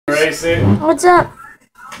race it. What's up?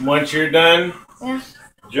 Once you're done, yeah,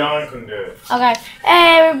 John can do it. Okay.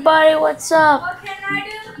 Hey everybody, what's up? What can I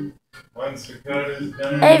do? Once Dakota's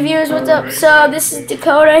done. Hey viewers, what's up? So this is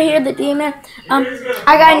Dakota here, the demon.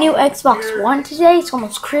 I got a new Xbox One today. It's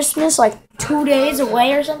almost Christmas, like 2 days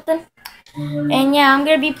away or something. And yeah, I'm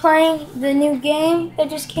gonna be playing the new game that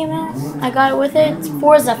just came out. I got it with it. It's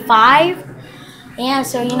Forza 5. Yeah,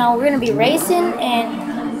 so you know we're gonna be racing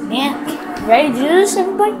and yeah, ready to do this,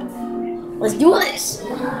 everybody? Let's do this.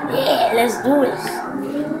 Yeah, let's do this.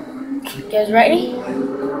 You guys ready?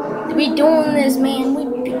 We doing this, man. We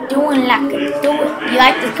be doing like a do it. You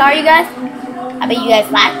like this car, you guys? I bet you guys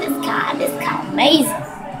like this car. This car amazing.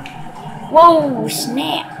 Whoa,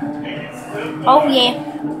 snap. Oh yeah.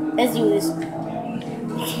 Let's do this.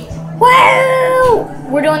 Whoa!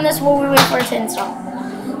 We're doing this while we wait for it to install.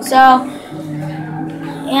 So,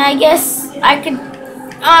 yeah, I guess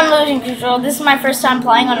I'm losing control. This is my first time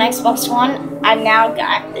playing on Xbox One. I now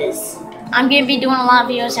got this. I'm going to be doing a lot of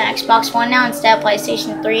videos on Xbox One now instead of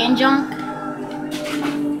PlayStation 3 and junk.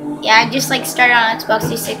 Yeah, I just like started on Xbox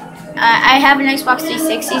 360. I have an Xbox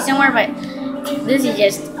 360 somewhere, but this is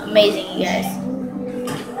just amazing, you guys.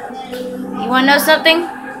 You want to know something?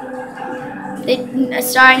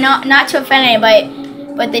 Sorry, not to offend anybody,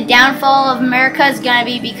 but the downfall of America is going to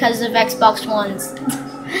be because of Xbox Ones.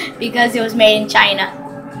 Because it was made in China.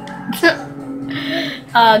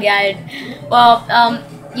 Oh, God. Well,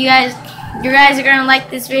 you guys are gonna like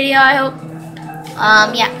this video, I hope.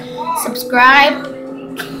 Yeah, subscribe,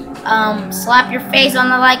 slap your face on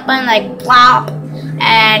the like button, like plop,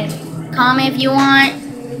 and comment if you want.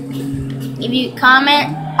 If you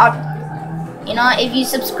comment, you know, if you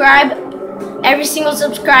subscribe, every single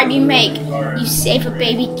subscribe you make, you save a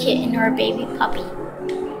baby kitten or a baby puppy.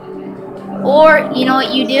 Or you know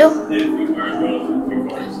what you do?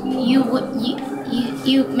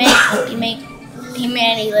 You make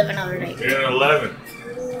humanity live another day. You're an 11.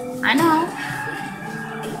 I know.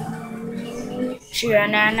 Sure,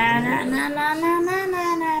 na na na na na na na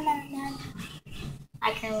na na.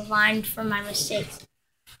 I can rewind from my mistakes.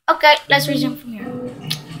 Okay, let's resume from here.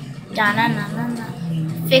 Da na na na na.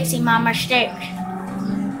 Fixing my mistakes.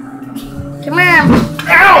 Come here.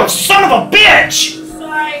 Ow, son of a bitch!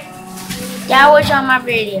 Sorry. That was on my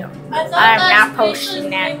video. I thought I'm that not screen posting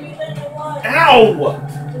was that. bigger than it was. Ow!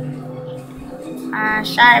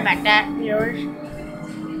 Sorry about that, viewers.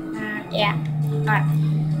 Yeah. Alright.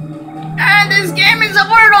 And this game is a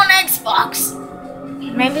word on Xbox.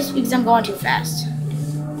 Maybe it's because I'm going too fast.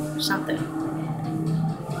 Or something.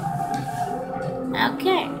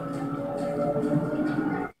 Okay.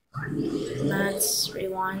 Let's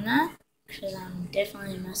rewind that. Because I'm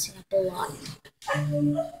definitely messing up a lot.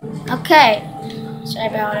 Okay. Sorry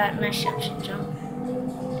about that mess up, jump.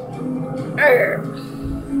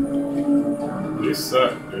 You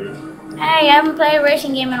suck, dude. Hey, I haven't played a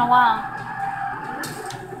racing game in a while.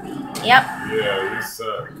 Yep. Yeah, you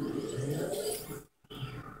suck.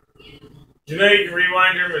 You know you can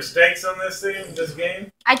rewind your mistakes on this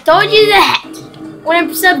game? I told you that. When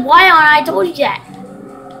I said why on, I told you that.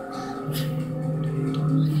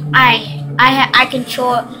 I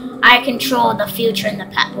control the future and the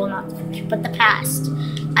past. Well, not the future, but the past.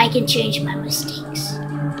 I can change my mistakes.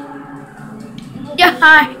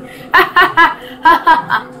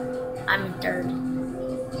 I'm in third.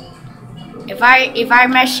 If I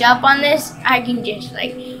mess up on this, I can just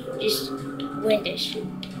win this. You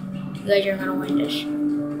guys are gonna win this.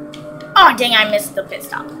 Oh dang! I missed the pit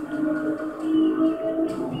stop.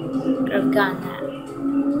 Could have gotten that.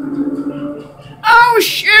 Oh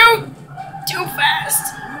shoot! Too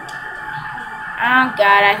fast. Oh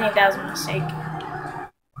god! I think that was a mistake.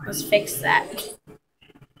 Let's fix that.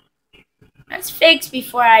 Let's fix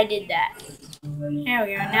before I did that. There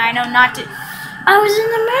we go. Now I know not to. I was in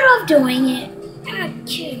the middle of doing it.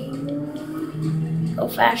 Okay. Go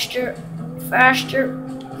faster. Faster.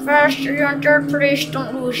 Faster. You're in third place.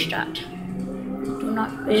 Don't lose that. Do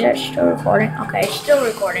not. Is that still recording? Okay, it's still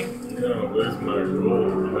recording. No, where's my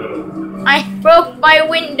gold medal? I broke my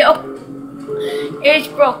window. It's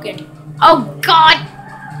broken. Oh god.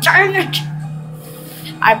 Darn it.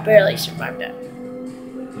 I barely survived that.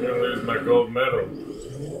 You're gonna lose my gold medal.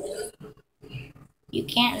 You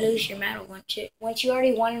can't lose your medal once you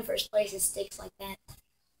already won in first place. It sticks like that.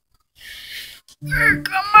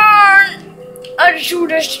 Come on! Let's do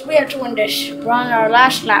this. We have to win this. We're on our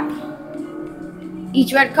last lap.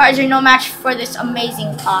 These red cars are no match for this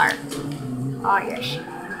amazing car. Oh yes.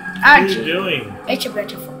 What are you doing? It's a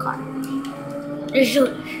beautiful car. Let's do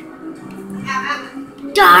this.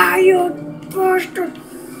 Die, you bastard!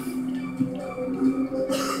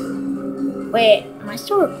 Wait, am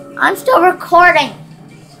I'm still recording.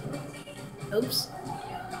 Oops.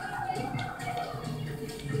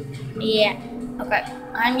 Yeah. Okay.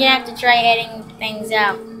 I'm gonna have to try editing things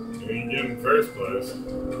out. You didn't get in first place.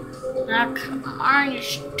 Oh, come on, you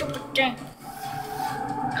stupid thing.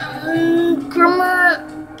 Come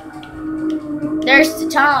on. There's the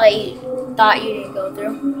tunnel that you thought you didn't go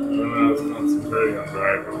through. I was concentrating on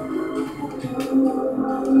driving.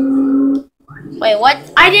 Wait, what?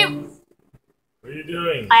 I didn't. What are you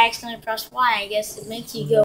doing? I accidentally pressed Y. I guess it makes you go.